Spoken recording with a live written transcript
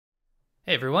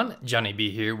Hey everyone, Johnny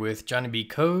B here with Johnny B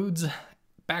Codes,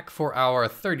 back for our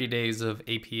 30 days of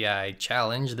API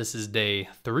challenge. This is day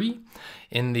 3.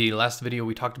 In the last video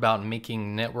we talked about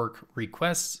making network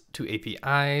requests to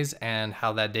APIs and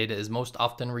how that data is most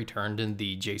often returned in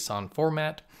the JSON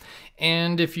format.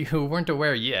 And if you weren't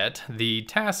aware yet, the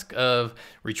task of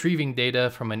retrieving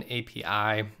data from an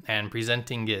API and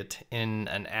presenting it in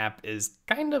an app is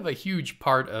kind of a huge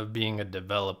part of being a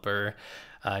developer.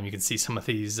 You can see some of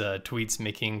these tweets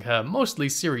making mostly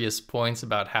serious points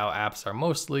about how apps are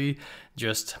mostly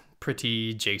just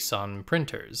pretty JSON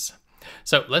printers.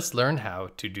 So let's learn how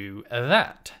to do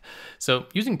that. So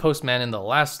using Postman in the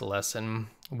last lesson,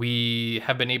 we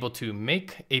have been able to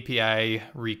make API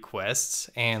requests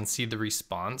and see the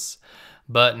response.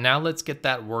 But now let's get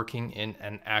that working in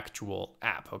an actual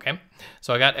app, okay?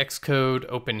 So I got Xcode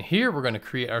open here. We're going to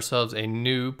create ourselves a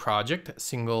new project,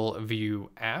 single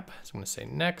view app. So I'm going to say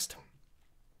next.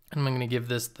 And I'm going to give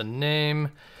this the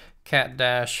name,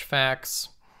 cat-facts.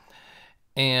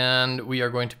 And we are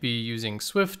going to be using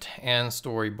Swift and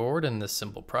Storyboard in this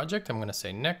simple project. I'm going to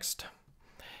say next.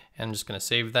 And I'm just going to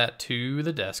save that to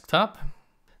the desktop.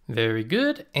 Very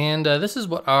good, and this is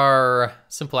what our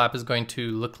simple app is going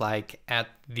to look like at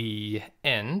the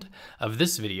end of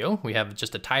this video. We have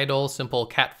just a title, simple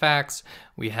cat facts.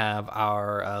 We have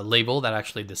our label that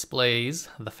actually displays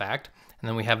the fact, and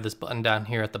then we have this button down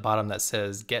here at the bottom that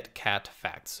says get cat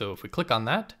facts. So if we click on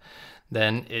that,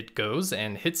 then it goes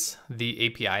and hits the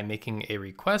API making a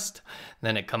request.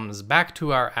 Then it comes back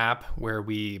to our app where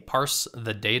we parse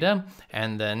the data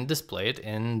and then display it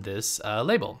in this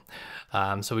label.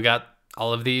 So we got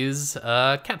all of these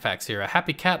cat facts here. A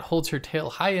happy cat holds her tail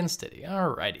high and steady.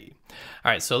 Alrighty.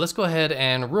 All right, so let's go ahead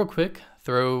and real quick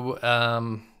throw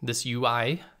this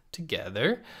UI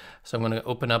together. So I'm gonna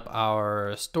open up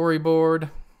our storyboard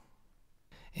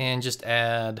and just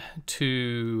add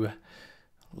 2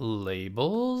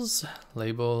 labels,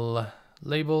 label,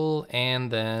 and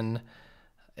then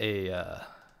a, a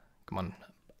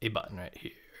button right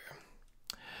here.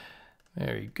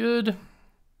 Very good.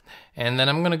 And then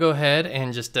I'm gonna go ahead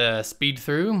and just speed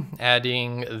through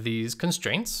adding these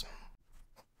constraints.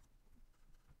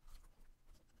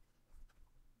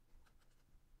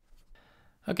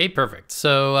 Okay, perfect.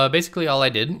 So basically all I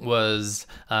did was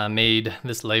made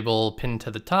this label pinned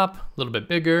to the top, a little bit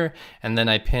bigger, and then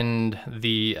I pinned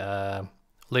the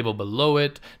label below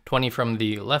it, 20 from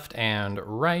the left and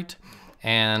right,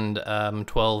 and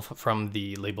 12 from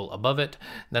the label above it.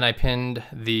 Then I pinned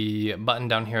the button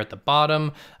down here at the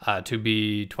bottom to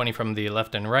be 20 from the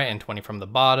left and right and 20 from the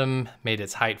bottom, made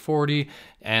its height 40,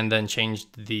 and then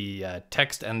changed the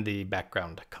text and the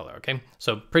background color, okay?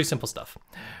 So pretty simple stuff.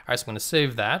 All right, so I'm gonna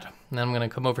save that. And then I'm gonna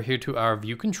come over here to our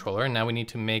view controller, and now we need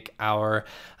to make our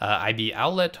IB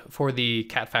outlet for the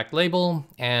cat fact label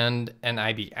and an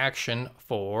IB action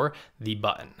for the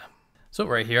button. So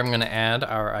right here, I'm going to add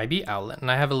our IB outlet, and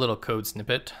I have a little code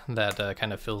snippet that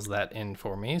kind of fills that in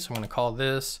for me. So I'm going to call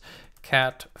this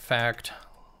cat fact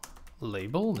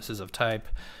label. This is of type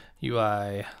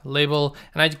UI label,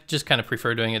 and I just kind of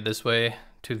prefer doing it this way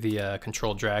to the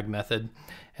control drag method.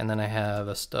 And then I have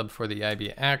a stub for the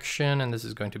IB action, and this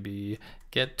is going to be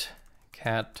get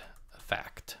cat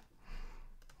fact.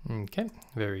 Okay,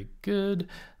 very good.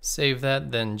 Save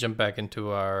that, then jump back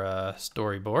into our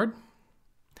storyboard.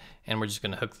 And we're just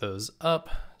going to hook those up.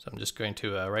 So I'm just going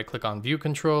to right click on view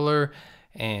controller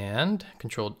and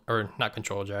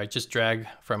just drag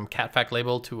from cat fact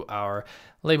label to our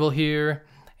label here,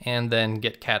 and then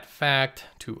get cat fact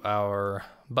to our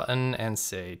button and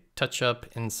say touch up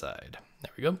inside.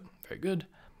 There we go. Very good.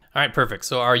 All right, perfect.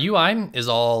 So our UI is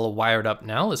all wired up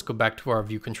now. Let's go back to our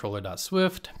view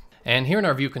controller.swift. And here in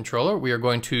our view controller, we are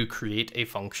going to create a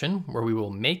function where we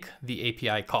will make the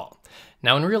API call.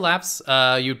 Now in real apps,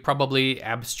 you'd probably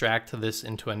abstract this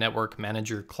into a network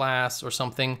manager class or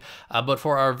something, but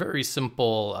for our very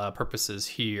simple purposes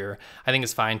here, I think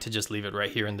it's fine to just leave it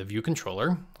right here in the view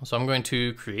controller. So I'm going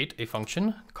to create a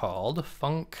function called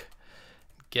func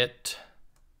get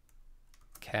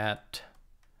cat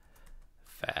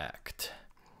fact.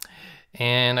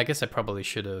 And I guess I probably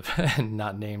should have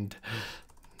not named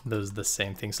those the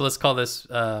same thing. So let's call this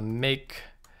make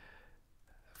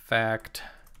fact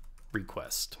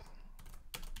request.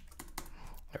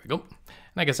 There we go.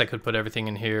 And I guess I could put everything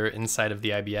in here inside of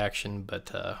the IB action,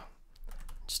 but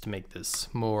just to make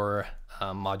this more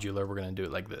modular, we're going to do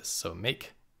it like this. So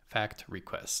make fact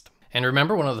request. And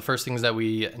remember, one of the first things that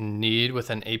we need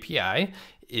with an API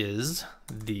is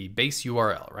the base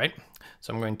URL, right?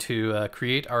 So I'm going to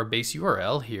create our base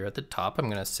URL here at the top. I'm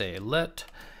going to say let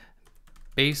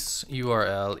base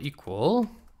URL equal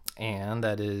and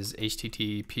that is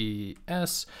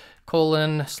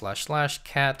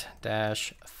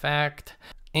https://cat-fact.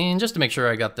 And just to make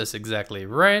sure I got this exactly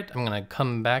right, I'm going to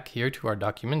come back here to our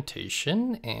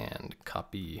documentation and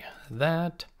copy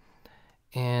that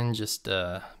and just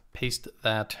paste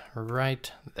that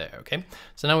right there. Okay,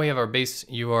 so now we have our base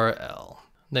URL.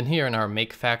 Then here in our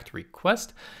make fact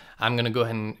request, I'm going to go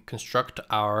ahead and construct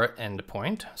our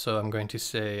endpoint. So I'm going to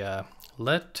say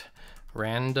let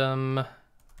random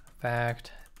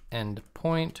fact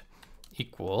endpoint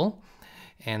equal,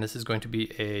 and this is going to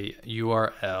be a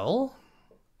URL,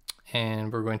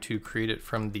 and we're going to create it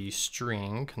from the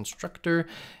string constructor,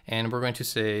 and we're going to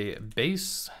say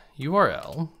base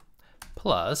URL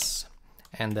plus,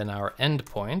 and then our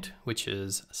endpoint, which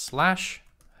is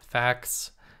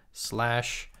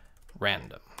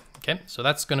 /facts/random. Okay, so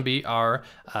that's going to be our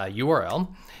URL.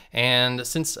 And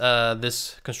since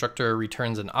this constructor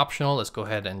returns an optional, let's go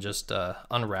ahead and just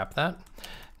unwrap that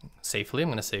safely. I'm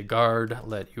going to say guard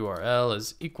let URL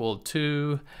is equal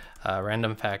to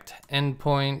random fact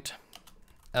endpoint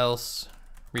else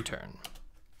return.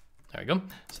 There we go.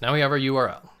 So now we have our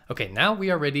URL. Okay, now we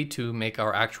are ready to make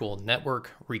our actual network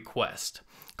request.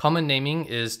 Common naming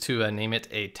is to name it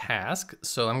a task.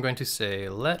 So I'm going to say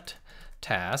let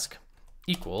task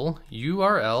equal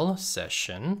URL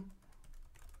session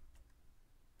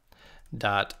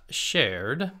dot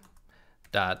shared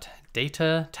dot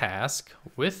data task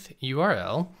with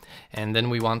URL, and then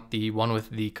we want the one with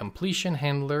the completion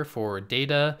handler for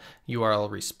data, URL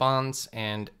response,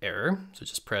 and error. So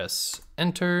just press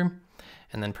enter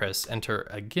and then press enter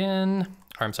again,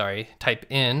 or I'm sorry, type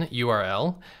in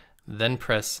URL, then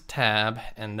press tab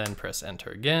and then press enter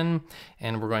again,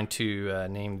 and we're going to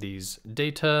name these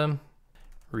data,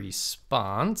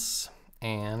 response,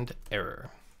 and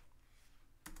error.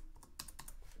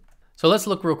 So let's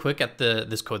look real quick at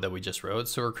this code that we just wrote.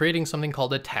 So we're creating something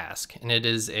called a task, and it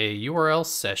is a URL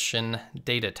session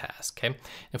data task. Okay,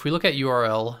 if we look at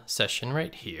URL session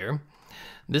right here,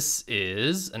 this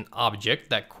is an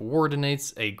object that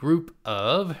coordinates a group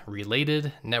of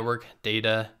related network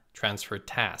data transfer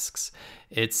tasks.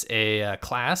 It's a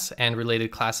class and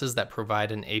related classes that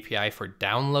provide an API for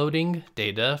downloading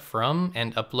data from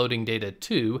and uploading data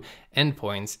to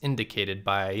endpoints indicated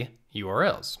by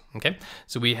URLs. Okay,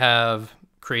 so we have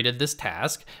created this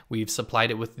task. We've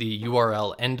supplied it with the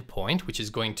URL endpoint, which is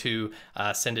going to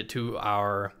send it to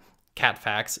our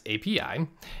catfacts API.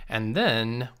 And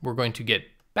then we're going to get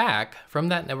back from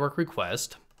that network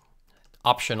request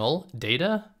optional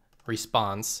data,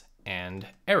 response, and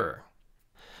error.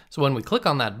 So when we click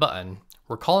on that button,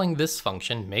 we're calling this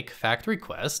function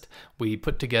makeFactRequest. We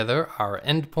put together our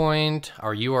endpoint,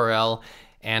 our URL,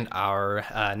 and our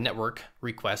network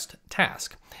request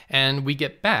task. And we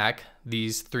get back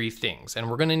these three things. And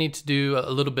we're going to need to do a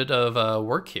little bit of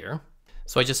work here.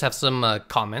 So I just have some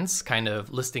comments kind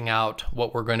of listing out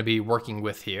what we're going to be working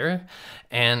with here.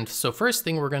 And so first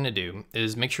thing we're going to do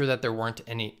is make sure that there weren't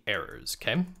any errors,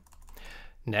 okay?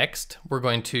 Next, we're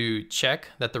going to check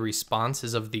that the response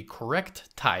is of the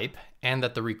correct type and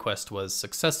that the request was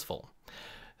successful.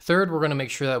 Third, we're going to make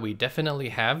sure that we definitely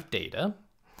have data.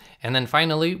 And then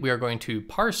finally, we are going to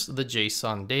parse the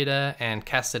JSON data and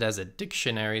cast it as a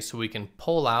dictionary so we can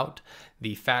pull out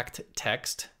the fact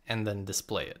text and then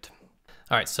display it.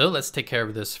 All right, so let's take care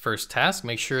of this first task.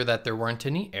 Make sure that there weren't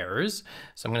any errors.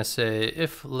 So I'm going to say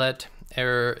if let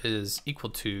error is equal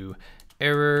to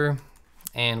error,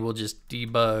 and we'll just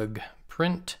debug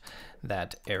print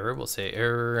that error. We'll say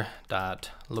error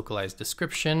dot localized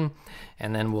description,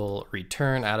 and then we'll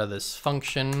return out of this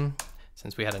function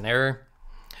since we had an error,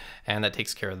 and that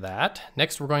takes care of that.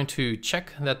 Next, we're going to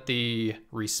check that the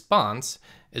response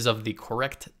is of the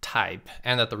correct type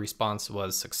and that the response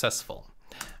was successful.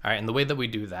 All right, and the way that we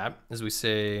do that is we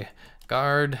say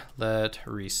guard let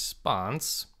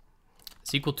response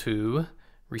is equal to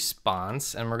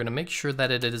response, and we're going to make sure that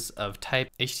it is of type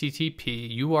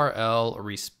HTTP URL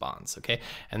response, okay?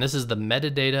 And this is the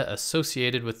metadata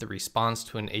associated with the response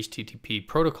to an HTTP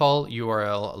protocol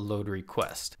URL load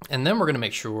request. And then we're going to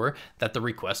make sure that the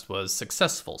request was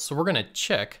successful. So we're going to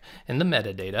check in the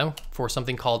metadata for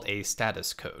something called a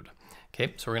status code.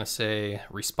 Okay, so we're going to say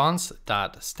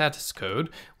response.statuscode.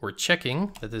 We're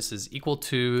checking that this is equal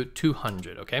to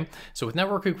 200, okay? So with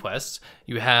network requests,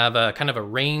 you have a kind of a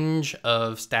range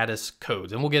of status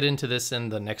codes, and we'll get into this in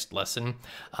the next lesson.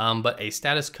 But a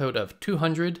status code of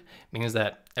 200 means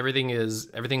that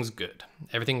everything's good.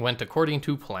 Everything went according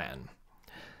to plan.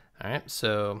 All right,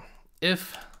 so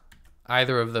if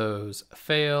either of those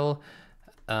fail,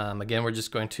 again, we're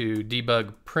just going to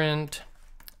debug print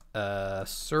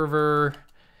server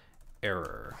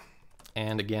error.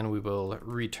 And again, we will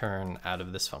return out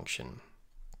of this function.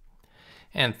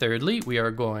 And thirdly, we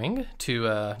are going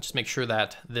to just make sure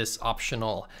that this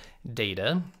optional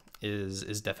data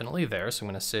is definitely there. So I'm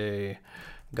going to say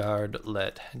guard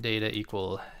let data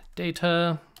equal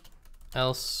data,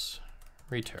 else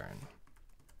return.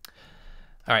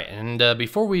 All right, and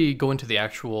before we go into the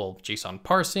actual JSON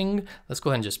parsing, let's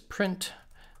go ahead and just print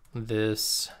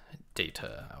this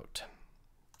data out.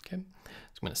 Okay,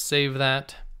 so I'm going to save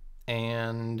that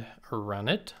and run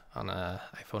it on a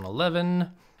iPhone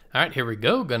 11. All right, here we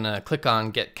go. Gonna click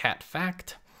on get cat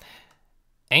fact,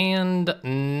 and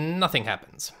nothing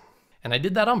happens. And I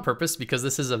did that on purpose because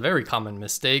this is a very common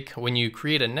mistake. When you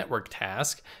create a network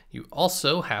task, you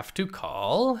also have to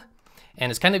call,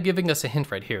 and it's kind of giving us a hint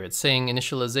right here. It's saying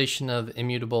initialization of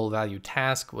immutable value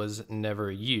task was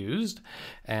never used.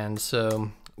 And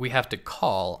so we have to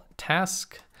call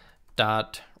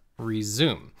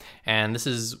task.resume. And this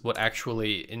is what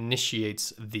actually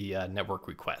initiates the network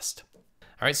request.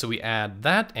 All right, so we add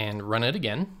that and run it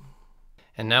again.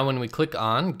 And now when we click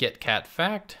on get cat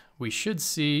fact, we should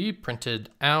see printed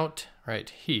out right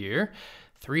here,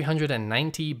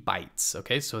 390 bytes.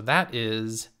 Okay, so that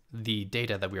is the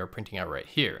data that we are printing out right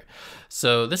here.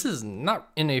 So this is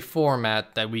not in a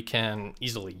format that we can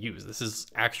easily use. This is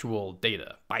actual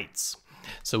data, bytes.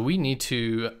 So we need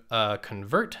to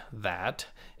convert that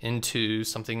into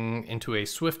something, into a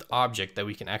Swift object that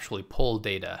we can actually pull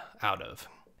data out of.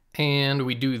 And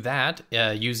we do that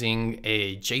using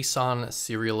a JSON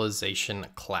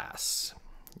Serialization class.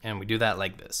 And we do that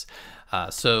like this.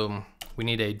 So we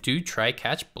need a do try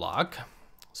catch block.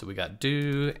 So we got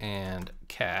do and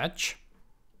catch.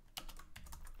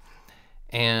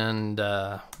 And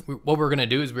what we're going to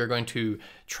do is we're going to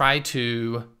try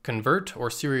to convert or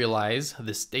serialize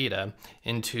this data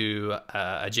into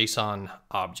a JSON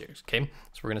object. Okay,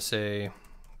 so we're going to say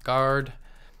guard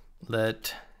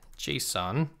let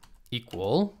JSON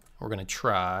equal, we're going to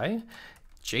try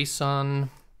JSON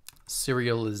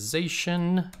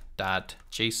serialization dot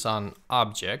JSON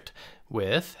object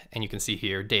with, and you can see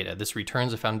here, data. This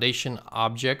returns a foundation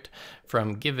object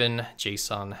from given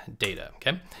JSON data.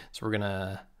 Okay, so we're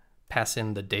gonna pass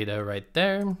in the data right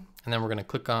there, and then we're gonna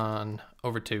click on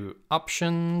over to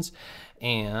options,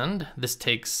 and this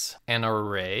takes an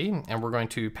array, and we're going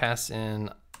to pass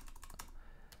in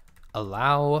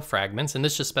allow fragments, and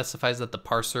this just specifies that the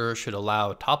parser should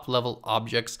allow top level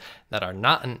objects that are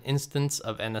not an instance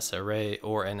of NSArray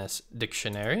or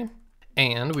NSDictionary.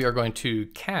 And we are going to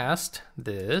cast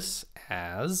this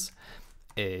as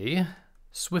a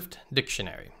Swift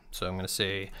dictionary. So I'm going to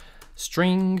say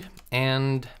string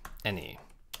and any,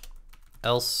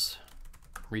 else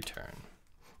return.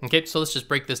 Okay, so let's just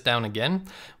break this down again.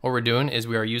 What we're doing is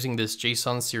we are using this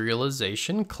JSON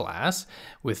serialization class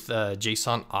with a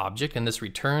JSON object, and this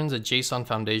returns a JSON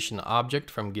foundation object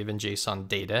from given JSON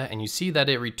data, and you see that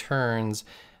it returns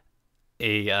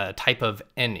a type of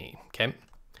any, okay?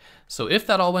 So if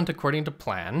that all went according to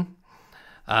plan,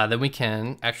 then we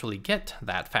can actually get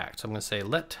that fact. So I'm going to say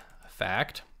let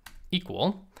fact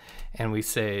equal, and we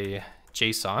say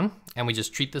JSON, and we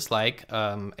just treat this like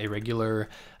a regular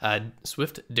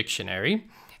Swift dictionary.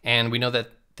 And we know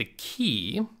that the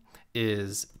key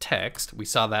is text. We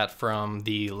saw that from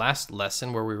the last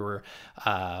lesson where we were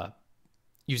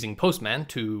using Postman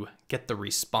to get the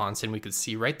response, and we could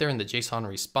see right there in the JSON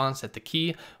response that the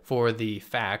key for the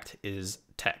fact is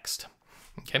text.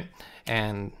 Okay,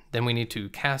 and then we need to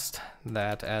cast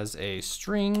that as a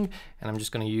string, and I'm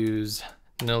just going to use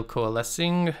nil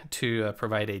coalescing to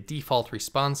provide a default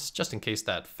response just in case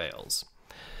that fails.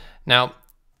 Now,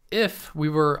 if we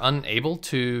were unable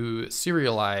to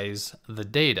serialize the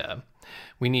data,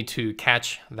 we need to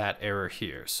catch that error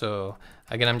here. So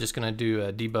again, I'm just going to do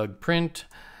a debug print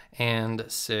and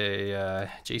say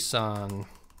JSON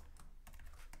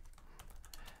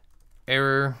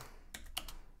error,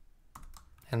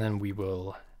 and then we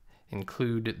will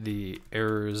include the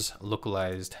error's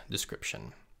localized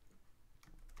description.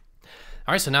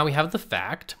 All right, so now we have the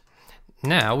fact.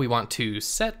 Now we want to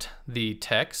set the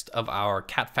text of our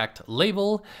cat fact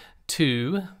label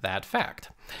to that fact.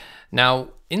 Now,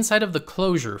 inside of the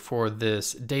closure for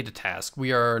this data task,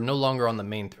 we are no longer on the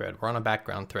main thread. We're on a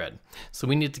background thread. So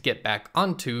we need to get back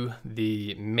onto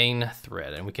the main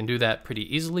thread, and we can do that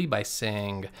pretty easily by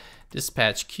saying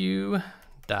dispatch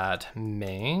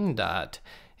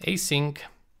queue.main.async,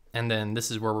 and then this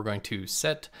is where we're going to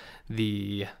set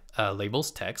the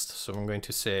labels text. So I'm going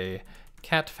to say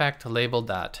cat fact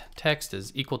label.text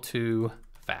is equal to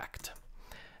fact.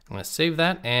 I'm going to save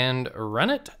that and run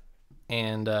it.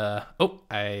 And oh,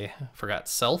 I forgot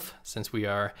self, since we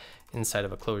are inside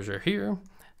of a closure here.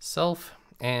 self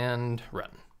and run.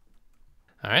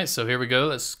 All right, so here we go.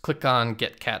 Let's click on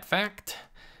get cat fact,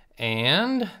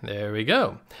 and there we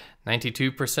go.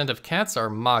 92% of cats are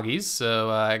moggies,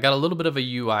 so I got a little bit of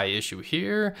a UI issue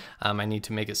here. I need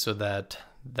to make it so that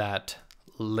that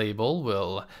label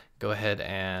will go ahead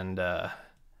and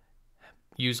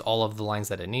use all of the lines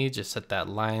that it needs. Just set that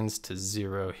lines to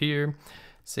 0 here.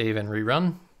 Save and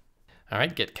rerun. All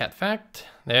right, get cat fact.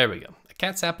 There we go. A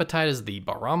cat's appetite is the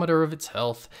barometer of its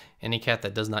health. Any cat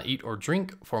that does not eat or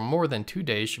drink for more than 2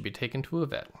 days should be taken to a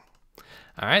vet.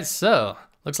 All right, so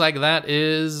looks like that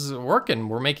is working.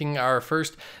 We're making our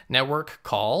first network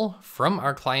call from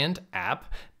our client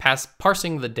app,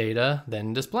 parsing the data,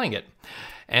 then displaying it.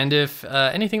 And if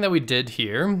anything that we did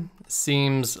here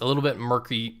seems a little bit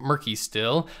murky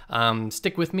still,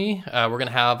 stick with me. We're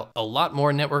gonna have a lot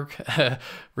more network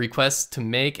requests to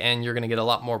make, and you're gonna get a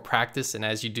lot more practice. And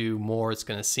as you do more, it's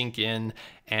gonna sink in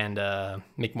and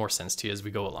make more sense to you as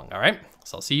we go along. All right,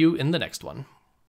 so I'll see you in the next one.